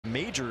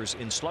majors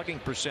in slugging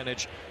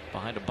percentage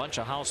behind a bunch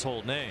of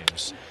household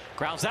names.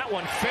 Grounds that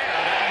one fair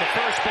down the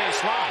first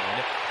base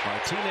line.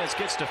 Martinez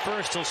gets to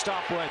first. He'll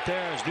stop right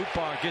there as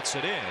Nootbaar gets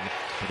it in.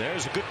 But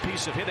there's a good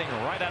piece of hitting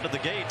right out of the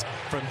gate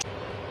from.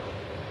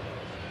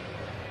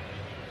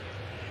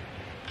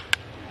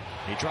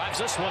 He drives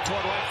this one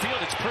toward right field.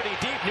 It's pretty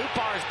deep.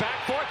 Nootbaar's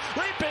back for it.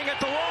 Leaping at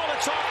the wall.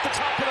 It's off the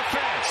top of the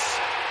fence.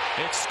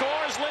 It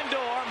scores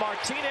Lindor.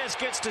 Martinez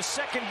gets to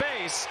second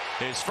base.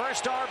 His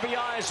first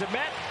RBI is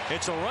met.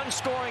 It's a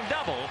run-scoring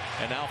double.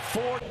 And now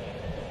 4.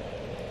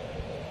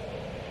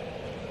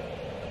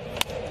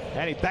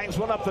 And he bangs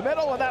one up the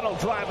middle, and that'll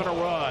drive in a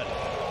run.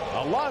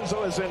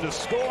 Alonso is in to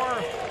score.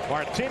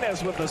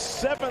 Martinez with the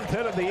 7th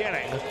hit of the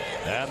inning.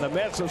 And the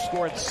Mets have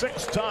scored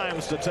 6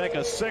 times to take a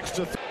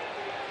 6-3.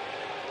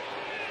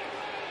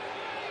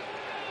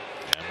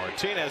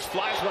 Martinez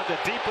flies one to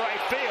deep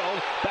right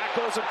field. Back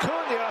goes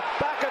Acuna.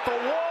 Back at the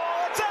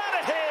wall. It's out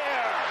of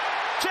here.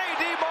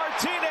 J.D.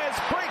 Martinez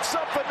breaks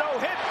up the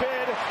no-hit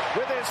bid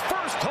with his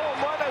first home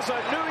run as a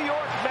New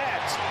York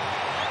Met.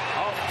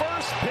 A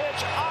first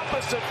pitch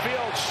opposite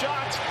field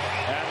shot,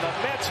 and the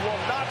Mets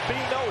will not be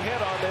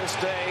no-hit on this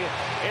day.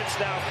 It's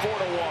now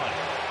 4-1.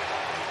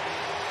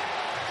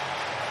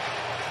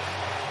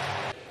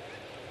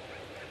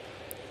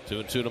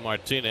 2-2 to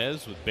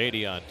Martinez with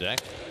Beatty on deck.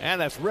 And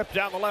that's ripped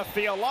down the left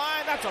field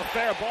line. That's a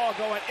fair ball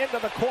going into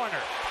the corner.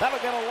 That'll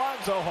get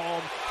Alonso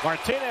home.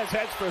 Martinez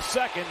heads for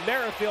second.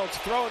 Merrifield's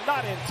throw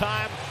not in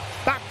time.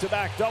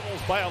 Back-to-back doubles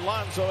by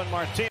Alonso and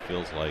Martinez.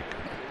 Feels like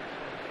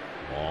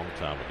a long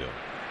time ago.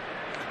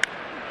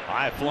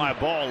 High fly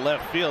ball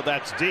left field.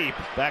 That's deep.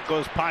 That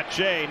goes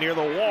Pache near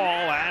the wall,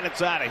 and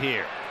it's out of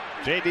here.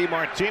 J.D.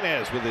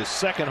 Martinez with his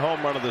second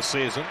home run of the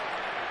season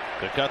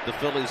to cut the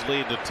Phillies'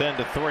 lead to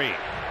 10-3.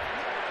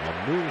 A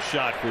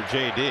moonshot for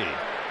J.D.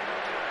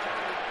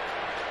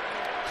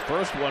 His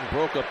first one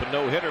broke up a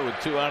no-hitter with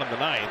 2 out in the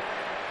 9th.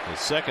 The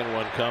second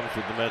one comes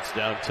with the Mets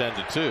down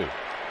 10-2.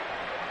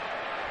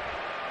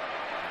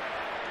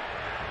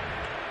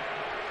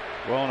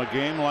 Well, in a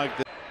game like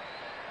this.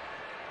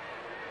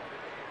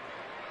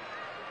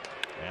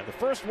 And the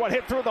first one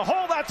hit through the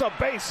hole. That's a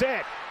base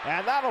hit.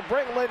 And that'll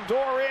bring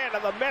Lindor in,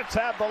 and the Mets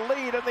have the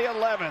lead in the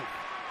 11th.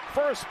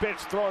 First pitch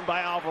thrown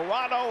by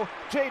Alvarado.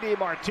 J.D.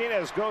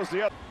 Martinez goes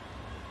the other.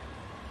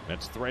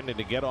 Mets threatening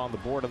to get on the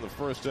board in the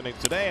first inning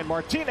today, and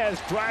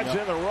Martinez drives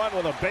in the run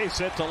with a base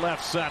hit to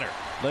left center.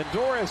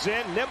 Lindor is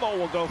in. Nimmo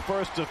will go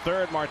first to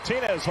third.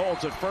 Martinez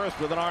holds at first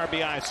with an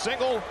RBI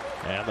single,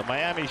 and the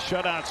Miami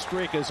shutout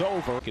streak is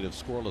over. Of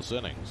scoreless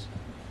innings.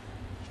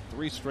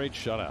 3 straight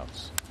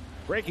shutouts.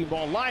 Breaking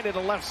ball lined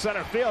into left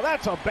center field.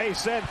 That's a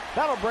base hit.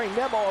 That'll bring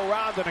Nimmo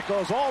around, and it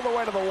goes all the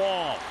way to the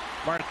wall.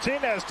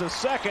 Martinez to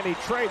second. He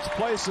trades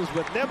places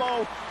with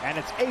Nimmo, and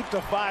it's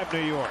 8-5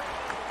 New York.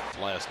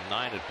 Last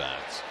 9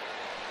 at-bats.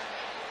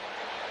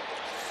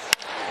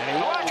 And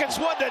he rockets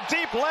one to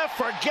deep left.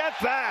 Forget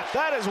that.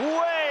 That is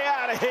way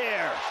out of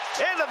here.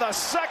 Into the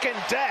second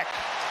deck.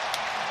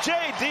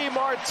 J.D.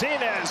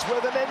 Martinez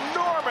with an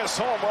enormous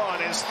home run,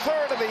 his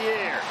 3rd of the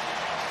year.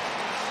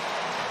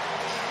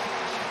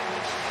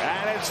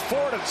 And it's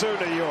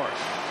 4-2 New York.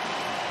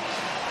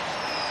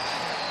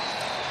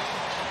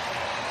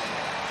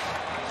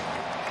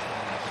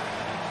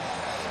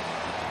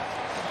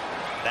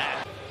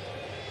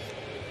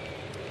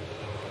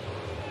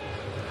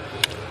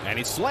 And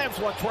he slams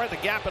one toward the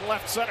gap in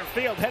left center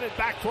field, headed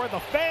back toward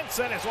the fence,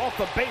 and it's off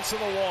the base of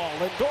the wall.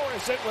 Lindor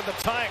is in with the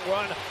tying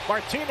run.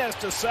 Martinez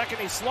to second.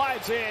 He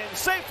slides in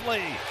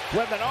safely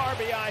with an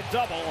RBI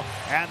double,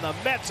 and the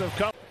Mets have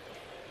come.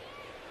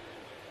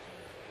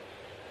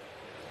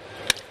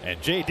 And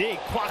J.D.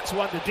 clocks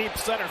one to deep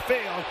center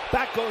field.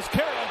 Back goes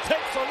Carroll,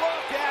 takes a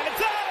look, and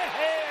it's out of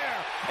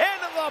here!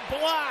 Into the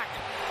block!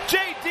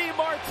 J.D.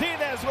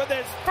 Martinez with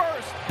his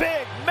first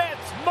big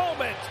Mets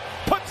moment.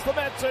 Puts the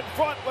Mets in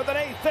front with an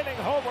 8th inning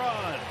home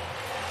run.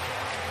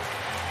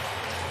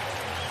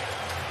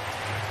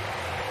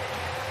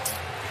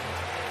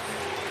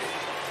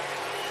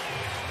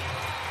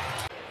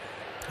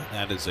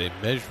 That is a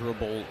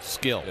measurable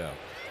skill. Yeah.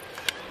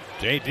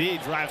 J.D.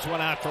 drives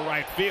one out to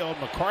right field.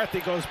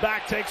 McCarthy goes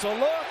back, takes a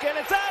look, and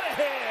it's out of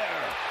here.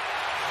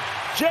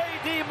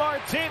 J.D.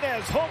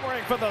 Martinez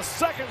homering for the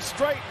 2nd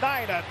straight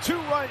night. A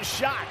 2-run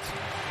shot.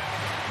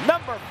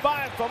 Number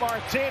 5 for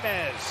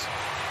Martinez.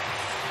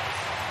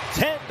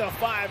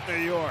 10-5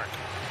 New York.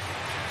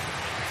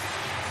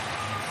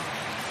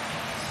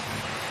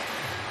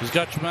 He's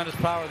got tremendous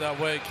power that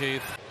way,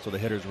 Keith. So the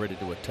hitter's ready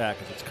to attack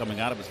as it's coming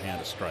out of his hand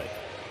to strike.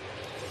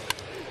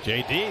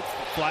 J.D.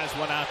 flies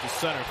one out to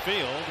center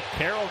field.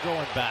 Carroll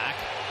going back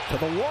to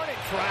the warning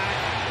track,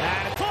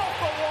 and it's off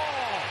the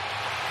wall.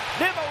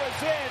 Nimmo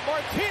is in.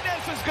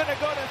 Martinez is going to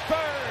go to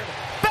third.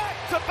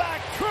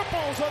 Back-to-back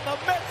triples, and the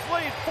Mets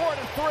lead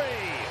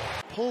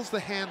 4-3. Pulls the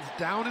hands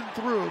down and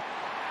through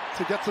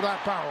to get to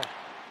that barrel.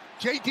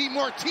 J.D.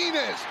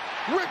 Martinez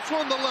rips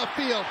one to left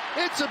field.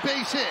 It's a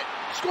base hit.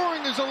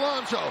 Scoring is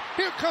Alonso.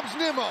 Here comes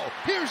Nimmo.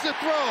 Here's the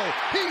throw.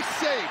 He's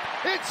safe.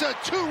 It's a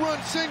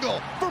 2-run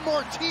single for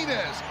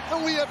Martinez,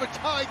 and we have a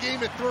tie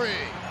game at 3.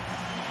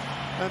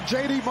 And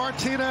J.D.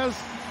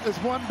 Martinez is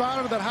one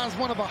batter that has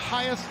one of the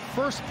highest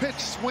first pitch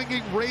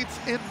swinging rates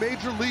in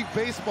Major League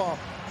Baseball.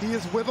 He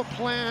is with a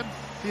plan.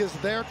 He is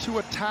there to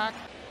attack.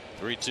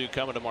 3-2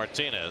 coming to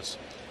Martinez.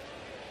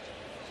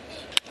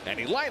 And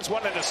he lines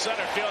one into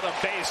center field, a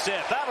base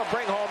hit. That'll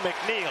bring home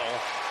McNeil.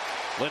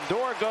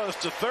 Lindor goes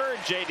to third.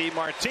 J.D.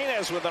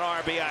 Martinez with an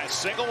RBI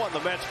single, and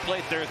the Mets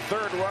plate their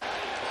third run.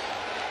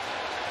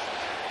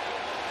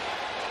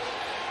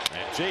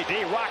 And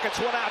J.D. rockets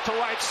one out to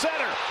right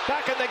center.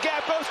 Back in the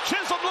gap goes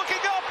Chisholm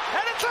looking up,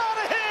 and it's out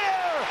of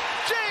here!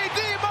 J.D.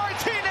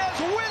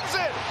 Martinez wins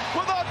it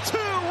with a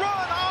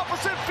two-run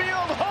opposite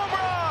field home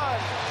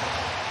run!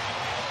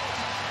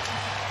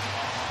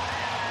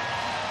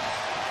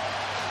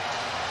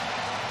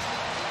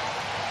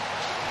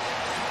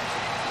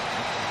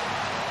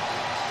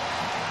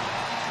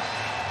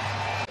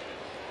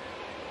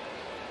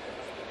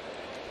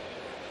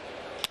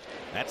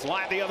 That's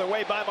lined the other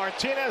way by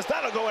Martinez.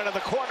 That'll go into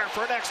the corner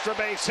for an extra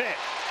base hit.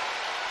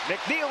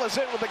 McNeil is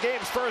in with the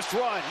game's first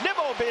run.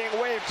 Nimmo being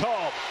waved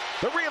home.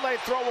 The relay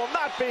throw will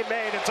not be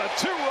made. It's a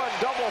two-run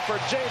double for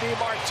J.D.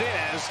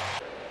 Martinez.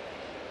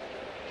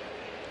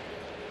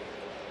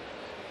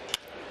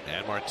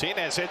 And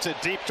Martinez hits it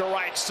deep to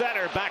right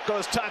center. Back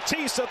goes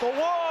Tatis at the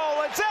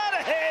wall. It's out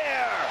of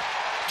here.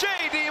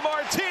 J.D.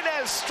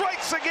 Martinez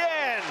strikes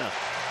again.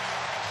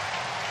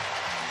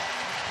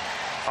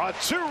 A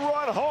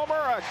two-run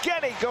homer.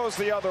 Again, he goes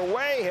the other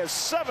way. His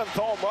seventh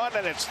home run,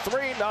 and it's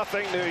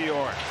 3-0 New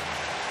York.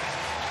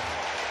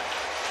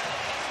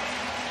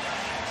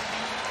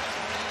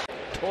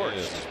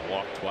 Torres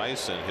walked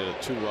twice and hit a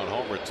two-run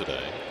homer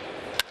today.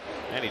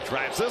 And he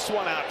drives this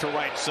one out to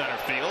right center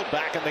field.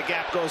 Back in the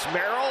gap goes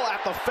Merrill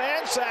at the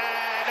fence,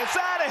 and it's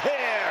out of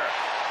here.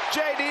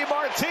 J.D.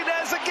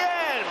 Martinez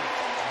again.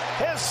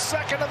 His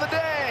second of the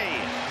day.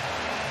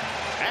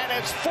 And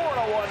it's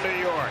 4-1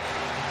 New York.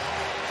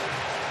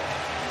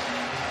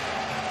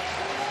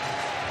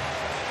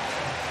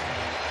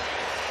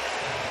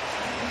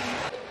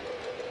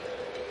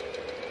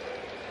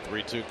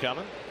 3-2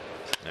 coming.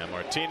 And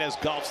Martinez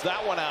gulps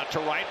that one out to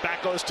right.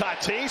 Back goes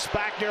Tatis.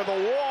 Back near the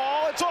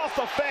wall. It's off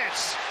the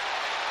fence.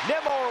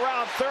 Nimmo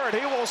around third.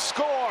 He will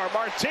score.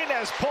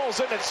 Martinez pulls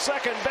in at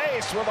second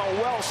base with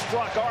a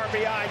well-struck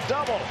RBI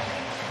double.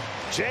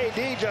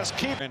 J.D. just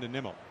keeps. And to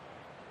Nimmo.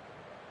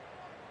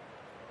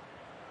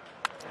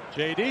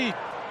 J.D.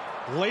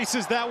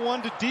 laces that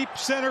one to deep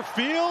center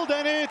field,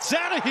 and it's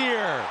out of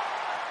here.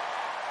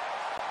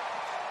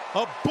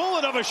 A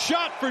bullet of a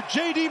shot for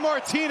J.D.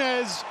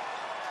 Martinez.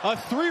 A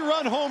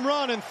three-run home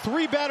run, and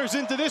three batters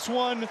into this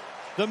one.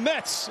 The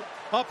Mets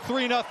up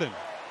 3-0.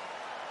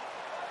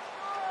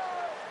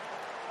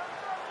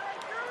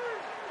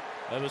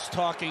 I was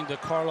talking to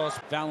Carlos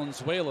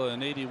Valenzuela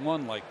in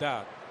 '81 like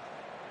that.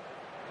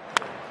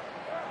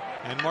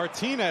 And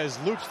Martinez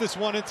loops this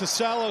one into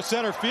shallow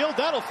center field.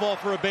 That'll fall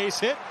for a base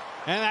hit.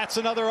 And that's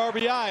another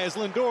RBI as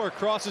Lindor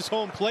crosses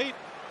home plate.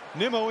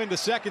 Nimmo into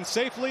second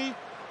safely.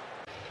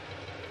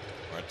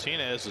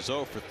 Martinez is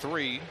 0 for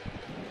 3.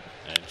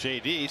 And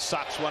J.D.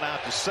 socks one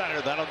out to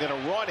center. That'll get a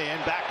run in.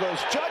 Back goes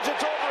Judge.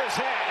 It's over his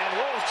head and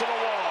rolls to the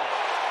wall.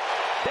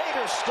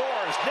 Bader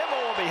scores. Nimmo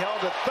will be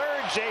held at third.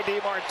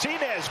 J.D.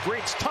 Martinez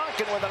greets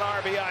Tonkin with an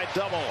RBI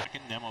double.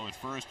 Nimmo at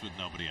first with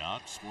nobody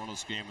out.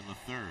 Scoreless game in the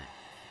third.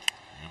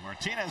 And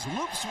Martinez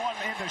loops one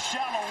into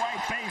shallow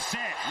right base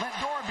hit.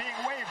 Lindor being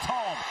waved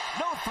home.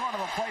 No throw to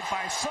the plate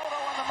by Soto,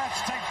 and the Mets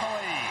take the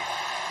lead.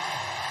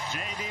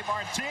 J.D.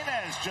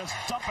 Martinez just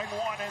dumping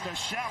one into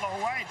shallow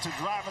right to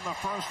drive in the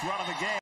first run of the game.